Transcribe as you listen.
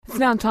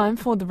now time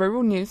for the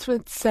Rural News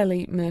with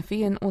Sally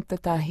Murphy in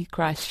Otatahi,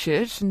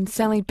 Christchurch. And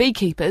Sally,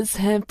 beekeepers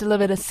have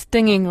delivered a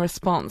stinging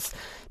response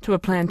to a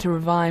plan to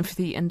revive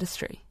the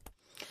industry.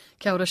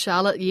 Kia ora,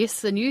 Charlotte.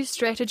 Yes, the new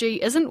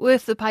strategy isn't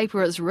worth the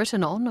paper it's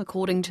written on,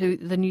 according to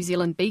the New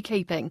Zealand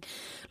Beekeeping.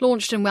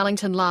 Launched in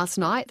Wellington last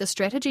night, the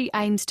strategy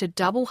aims to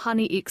double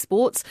honey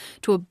exports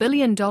to $1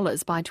 billion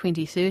by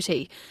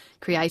 2030.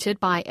 Created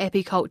by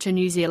Apiculture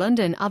New Zealand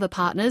and other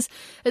partners,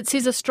 it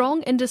says a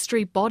strong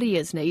industry body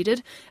is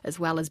needed, as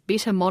well as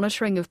better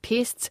monitoring of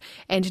pests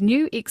and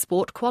new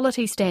export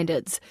quality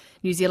standards.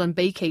 New Zealand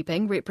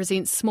Beekeeping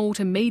represents small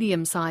to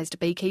medium-sized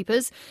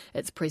beekeepers.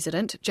 Its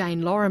president,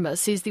 Jane Lorimer,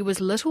 says there was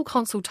little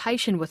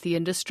consultation with the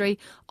industry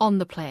on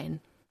the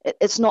plan.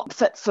 It's not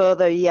fit for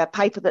the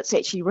paper that's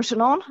actually written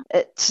on.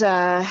 It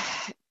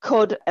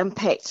could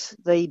impact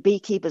the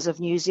beekeepers of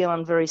New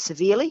Zealand very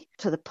severely,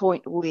 to the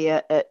point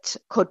where it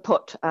could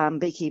put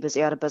beekeepers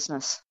out of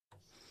business.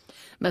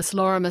 Ms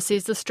Lorimer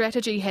says the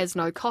strategy has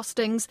no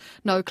costings,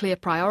 no clear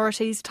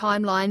priorities,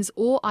 timelines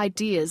or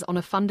ideas on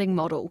a funding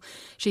model.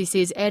 She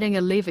says adding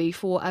a levy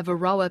for a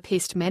Varroa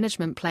pest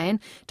management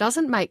plan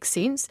doesn't make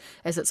sense,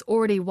 as it's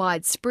already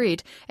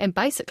widespread and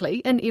basically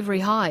in every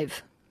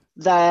hive.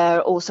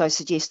 They're also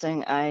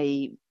suggesting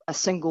a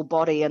single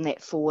body in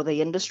that for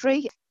the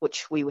industry,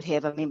 which we would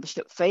have a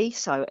membership fee.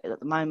 So at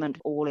the moment,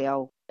 all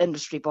our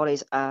industry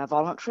bodies are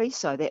voluntary,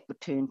 so that would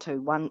turn to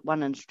one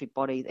industry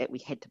body that we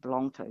had to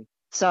belong to.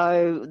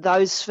 So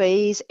those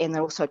fees, and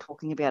they're also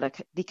talking about a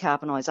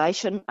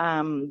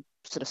decarbonisation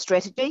sort of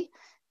strategy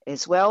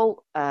as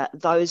well.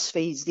 Those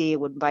fees there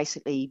would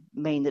basically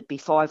mean there'd be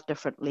 5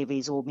 different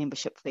levies or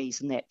membership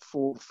fees in that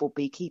for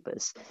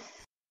beekeepers.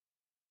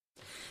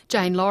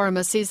 Jane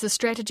Lorimer says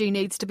the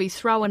needs to be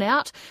thrown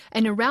out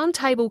and a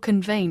roundtable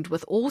convened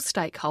with all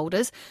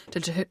stakeholders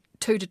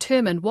to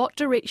determine what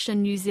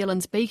direction New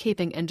Zealand's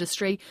beekeeping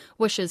industry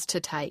wishes to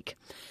take.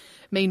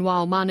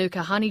 Meanwhile,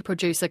 Manuka honey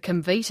producer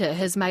Comvita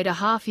has made a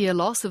half-year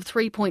loss of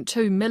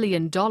 $3.2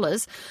 million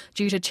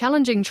due to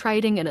challenging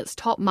trading in its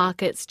top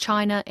markets,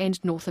 China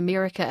and North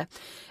America.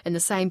 In the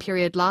same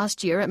period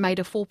last year, it made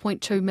a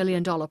 $4.2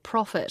 million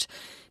profit.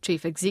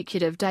 Chief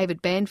Executive David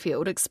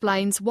Banfield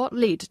explains what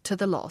led to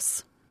the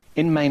loss.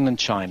 In mainland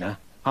China,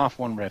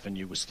 half-one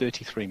revenue was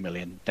 $33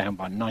 million, down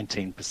by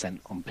 19%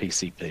 on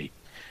PCP.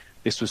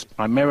 This was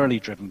primarily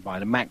driven by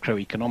the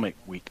macroeconomic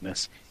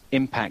weakness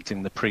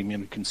impacting the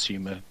premium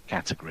consumer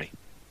category.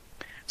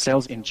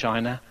 Sales in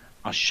China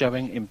are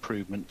showing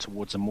improvement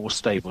towards a more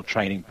stable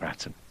trading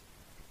pattern.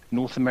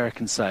 North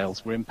American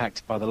sales were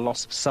impacted by the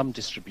loss of some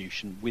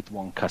distribution with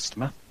one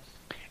customer,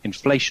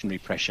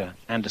 inflationary pressure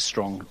and a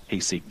strong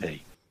PCP.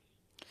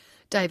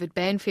 David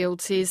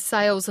Banfield says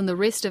sales in the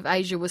rest of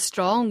Asia were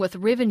strong, with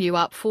revenue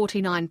up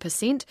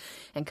 49%,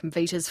 and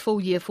Comvita's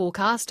full-year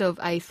forecast of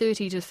a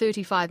 $30 to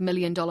 $35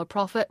 million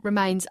profit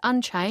remains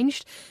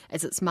unchanged,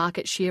 as its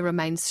market share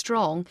remains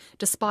strong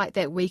despite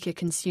that weaker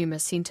consumer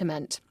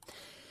sentiment.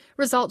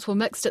 Results were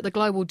mixed at the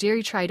global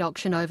dairy trade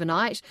auction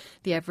overnight.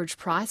 The average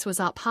price was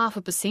up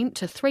 0.5%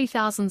 to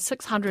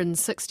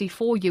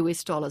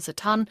 $3,664 a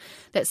tonne.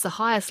 That's the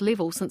highest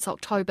level since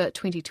October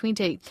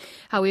 2020.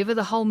 However,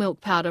 the whole milk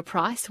powder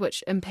price,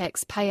 which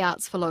impacts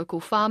payouts for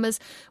local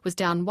farmers, was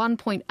down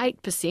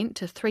 1.8%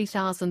 to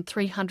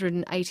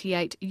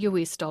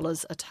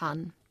 $3,388 a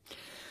tonne.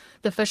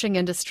 The fishing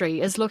industry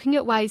is looking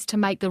at ways to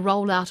make the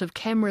rollout of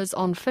cameras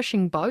on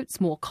fishing boats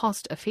more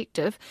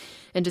cost-effective.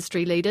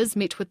 Industry leaders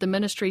met with the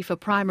Ministry for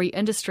Primary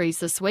Industries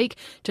this week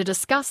to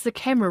discuss the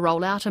camera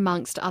rollout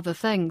amongst other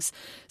things.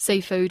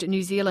 Seafood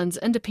New Zealand's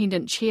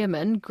independent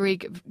chairman,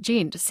 Greg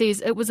Gent, says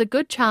it was a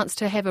good chance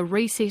to have a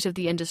reset of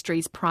the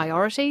industry's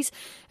priorities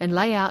and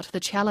lay out the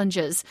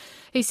challenges.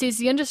 He says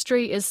the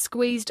industry is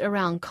squeezed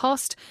around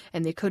cost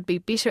and there could be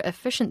better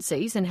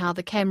efficiencies in how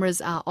the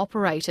cameras are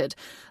operated,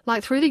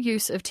 like through the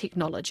use of technology.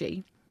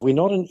 We're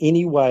not in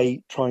any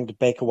way trying to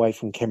back away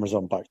from cameras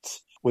on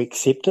boats. We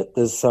accept it.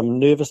 There's some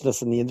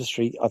nervousness in the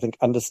industry, I think,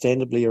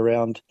 understandably,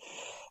 around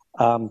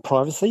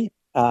privacy.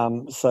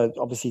 So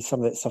obviously some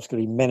of that stuff's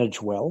going to be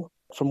managed well.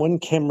 From when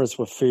cameras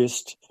were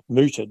first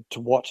mooted to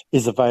what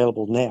is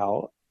available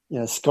now,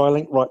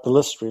 Skylink right the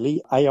list,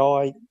 really.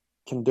 AI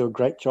can do a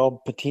great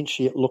job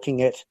potentially at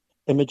looking at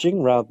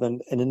imaging rather than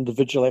an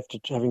individual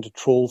having to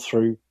trawl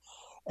through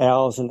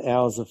hours and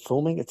hours of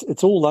filming.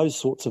 It's all those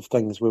sorts of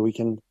things where we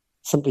can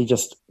simply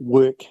just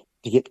work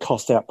to get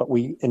cost out, but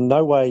we in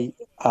no way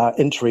are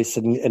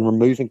interested in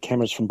removing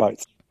cameras from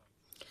boats.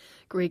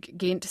 Greg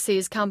Gent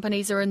says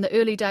companies are in the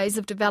early days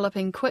of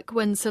developing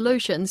quick-win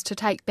solutions to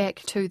take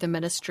back to the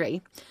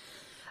ministry.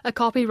 A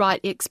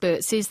copyright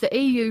expert says the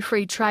EU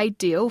free trade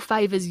deal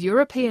favours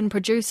European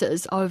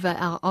producers over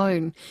our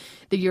own.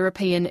 The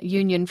European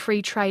Union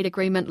Free Trade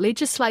Agreement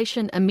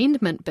Legislation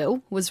Amendment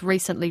Bill was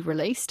recently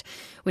released.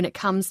 When it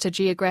comes to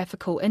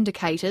geographical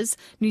indicators,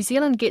 New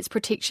Zealand gets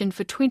protection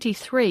for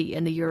 23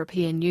 in the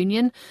European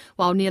Union,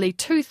 while nearly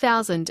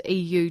 2,000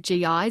 EU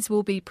GIs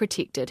will be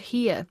protected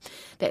here.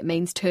 That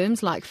means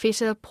terms like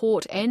feta,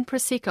 port and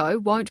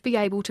prosecco won't be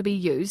able to be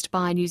used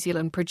by New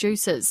Zealand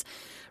producers.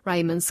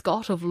 Raymond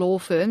Scott of law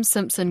firm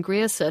Simpson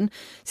Grierson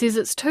says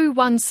it's too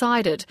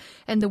one-sided,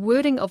 and the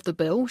wording of the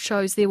bill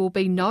shows there will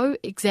be no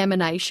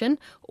examination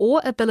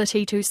or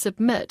ability to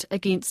submit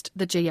against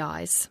the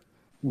GIs.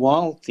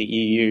 While the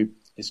EU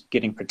is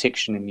getting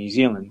protection in New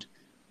Zealand,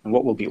 and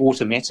what will be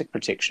automatic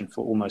protection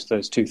for almost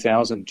those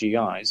 2,000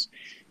 GIs,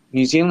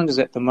 New Zealanders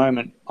at the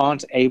moment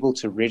aren't able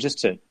to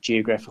register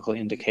geographical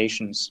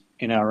indications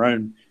in our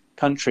own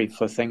country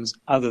for things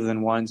other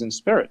than wines and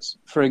spirits.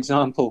 For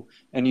example,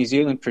 a New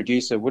Zealand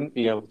producer wouldn't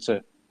be able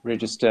to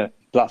register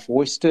bluff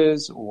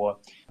oysters or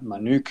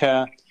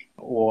manuka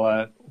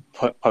or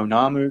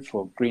pounamu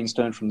for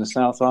greenstone from the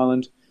South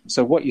Island.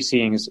 So what you're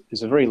seeing is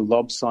a very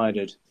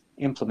lopsided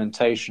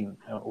implementation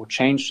or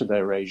change to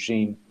their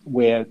regime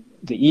where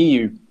the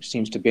EU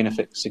seems to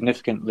benefit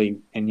significantly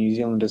and New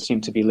Zealanders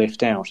seem to be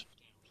left out.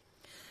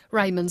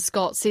 Raymond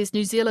Scott says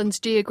New Zealand's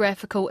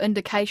geographical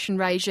indication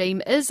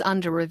regime is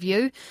under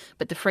review,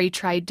 but the free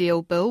trade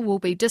deal bill will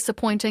be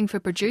disappointing for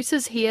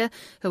producers here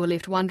who are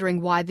left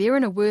wondering why they're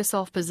in a worse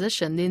off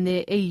position than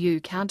their EU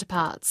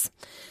counterparts.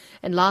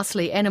 And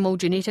lastly, animal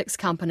genetics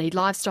company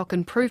Livestock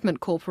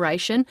Improvement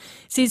Corporation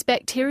says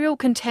bacterial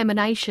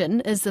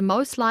contamination is the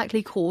most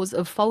likely cause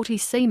of faulty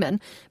semen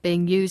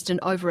being used in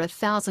over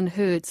 1,000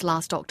 herds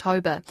last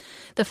October.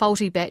 The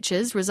faulty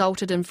batches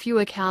resulted in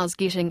fewer cows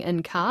getting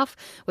in calf,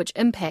 which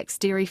impacts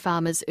dairy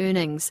farmers'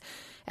 earnings.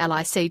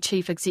 LIC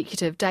Chief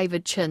Executive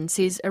David Chin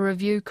says a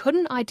review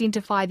couldn't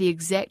identify the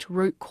exact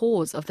root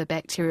cause of the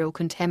bacterial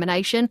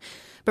contamination,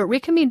 but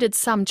recommended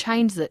some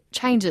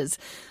changes,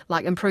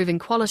 like improving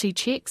quality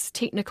checks,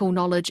 technical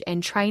knowledge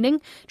and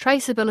training,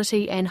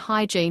 traceability and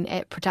hygiene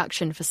at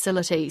production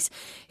facilities.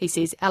 He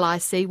says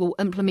LIC will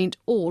implement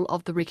all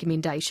of the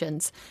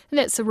recommendations. And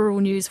that's the Rural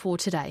News for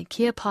today.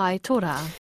 Kia pai tō rā.